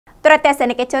ប្រទេសសេ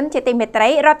នីកជនជាទីមេត្រី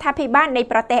រដ្ឋាភិបាលនៃ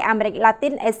ប្រទេសអាមេរិកឡាទី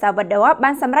នអេលសាវ៉ាដូបា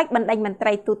នសម្រេចបណ្តេញមន្ត្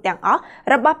រីទូតទាំងអស់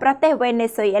របស់ប្រទេសវេណេ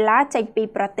ស៊ុយអេឡាចេញពី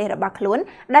ប្រទេសរបស់ខ្លួន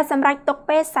ដែលសម្រេចទុក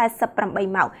ពេល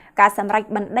48ម៉ោងការសម្រេច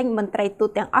បណ្តេញមន្ត្រីទូត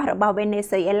ទាំងអស់របស់វេណេ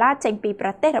ស៊ុយអេឡាចេញពីប្រ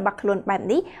ទេសរបស់ខ្លួនបែប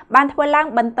នេះបានធ្វើឡើង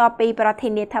បន្ទាប់ពីប្រធា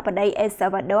នាធិបតីអេលសា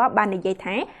វ៉ាដូបាននិយាយ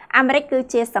ថាអាមេរិកគឺ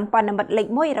ជាសម្ព័ន្ធមិត្តលេខ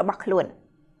1របស់ខ្លួន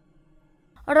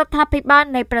រដ្ឋាភិបាល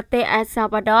នៃប្រទេសអែលសា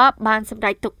វ៉ាដូបានសម្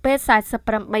រេចទុកពេល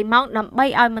48ម៉ោងដើម្បី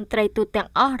ឲ្យមន្ត្រីទូតទាំង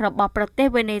អស់របស់ប្រទេស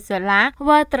វេណេស៊ុយឡា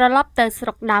វិលត្រឡប់ទៅស្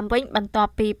រុកដើមវិញបន្ទា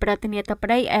ប់ពីប្រធានាធិប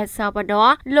តីអែលសាវ៉ាដូ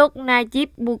លោកណាយីប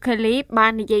ប៊ូខេលីបា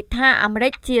ននិយាយថាអាមេរិ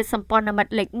កជាសម្ព័ន្ធមិត្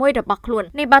តលេខ1របស់ខ្លួន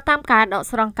នេះបើតាមការដក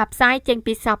ស្រង់កាប់ផ្សាយចេញ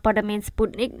ពីសារព័ត៌មាន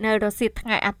Sputnik នៅរសៀលថ្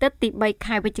ងៃអាទិត្យទី3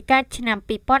ខែវិច្ឆិកាឆ្នាំ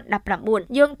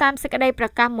2019យោងតាមសេចក្តីប្រ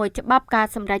កាសមួយច្បាប់ការ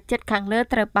សម្រេចចិត្តខាងលើ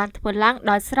ត្រូវបានធ្វើឡើង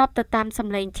ដោយស្របទៅតាមស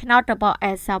ម្លេងឆ្នោតរបស់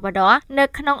អែលសាវ៉ាដូនៅ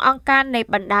ក្នុងអង្គការនៃ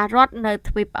បណ្ដារដ្ឋនៅ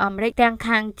ទ្វីបអាមេរិកទាំង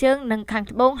ខាងជើងនិងខាង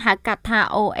ត្បូងហៅកាត់ថា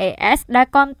OAS ដែល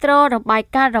គ្រប់គ្រងរបាយ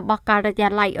ការណ៍របស់ការិយា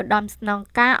ល័យឧត្តមស្នង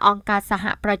ការអង្គការសហ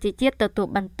ប្រជាជាតិទទួល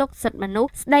បន្ទុកសិទ្ធិមនុស្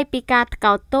សស្ដីពីការថ្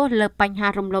កោលទោសលើបញ្ហា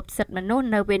រំលោភសិទ្ធិមនុស្ស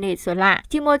នៅវេណេស៊ុយឡា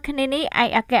ជាមួយគ្នានេះឯក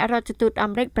អគ្គរដ្ឋទូតអា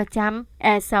មេរិកប្រចាំ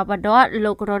អែលសាវ៉ាដូ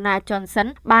លោករ៉ូណាល់ Johnson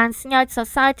បានស្ញើសរ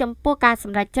សើរចំពោះការស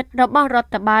ម្រេចចិត្តរបស់រ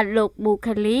ដ្ឋបាលលោកប៊ូ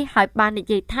ខេលីហើយបាននិ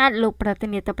យាយថាលោកប្រធា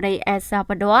នាធិបតីអែលសា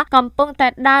វ៉ាដូកំពុងតែ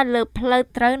ដើរលើផ្លូវ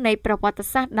ត្រូវនៃប្រវត្តិ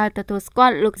សាស្ត្រដោយទទួលស្គា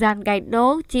ល់លោកហ្សានហ្កៃដូ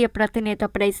ជាប្រធានាធិ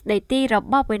បតីស្ដីទីរ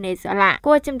បស់វេណេស៊ុយឡា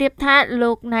គួរជំរាបថា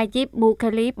លោកណាយីបប៊ូខេ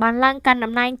លីបានឡើងកាន់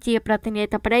តំណែងជាប្រធានា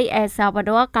ធិបតីអែលសាវ៉ា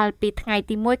ដូកាលពីថ្ងៃ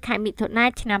ទី1ខែមិថុនា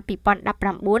ឆ្នាំ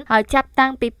2019ហើយចាប់តាំ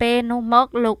ងពីពេលនោះមក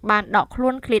លោកបានដកខ្លួ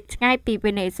នឃ្លាតឆ្ងាយពី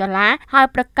វេណេស៊ុយឡាហើយ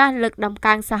ប្រកាសលើកដំ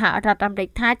កើងសហរដ្ឋអាមេរិក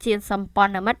ថាជាសម្ព័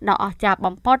ន្ធមិត្តដ៏អស្ចារ្យ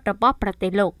បំផុតរបស់ប្រទេ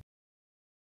សលោក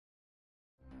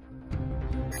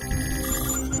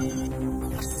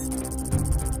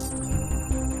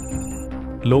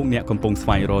លោកអ្នកកំពុងស្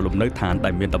វែងរកលំនៅឋានដែ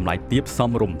លមានតម្លៃទាបស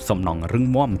មរម្យសំណង់រឹង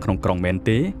មាំក្នុងក្រុងមែន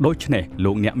ទេដូច្នេះ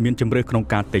លោកអ្នកមានជម្រើសក្នុង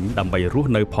ការទិញដើម្បីរស់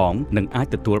នៅផងនិងអាច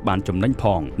ទទួលបានចំណេញផ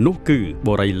ងនោះគឺ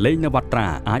បូរីលេងនវត្រា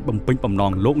អាចបំពេញបំណ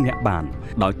ងលោកអ្នកបាន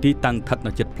ដោយទីតាំងស្ថិត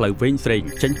នៅជិតផ្លូវវែងស្រេង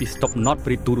ចេញពីស្តុបណត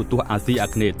ព្រីទូរទស្សន៍អាស៊ីអា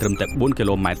គ្នេយ៍ត្រឹមតែ4គី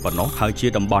ឡូម៉ែត្រប៉ុណ្ណោះហើយជា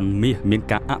តំបន់មាសមាន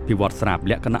ការអភិវឌ្ឍស្រាប់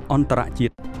លក្ខណៈអន្តរជា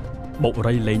តិបូ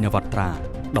រីលេងនវត្រា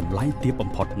តម្លៃទាបបំ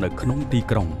ផុតនៅក្នុងទី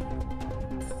ក្រុង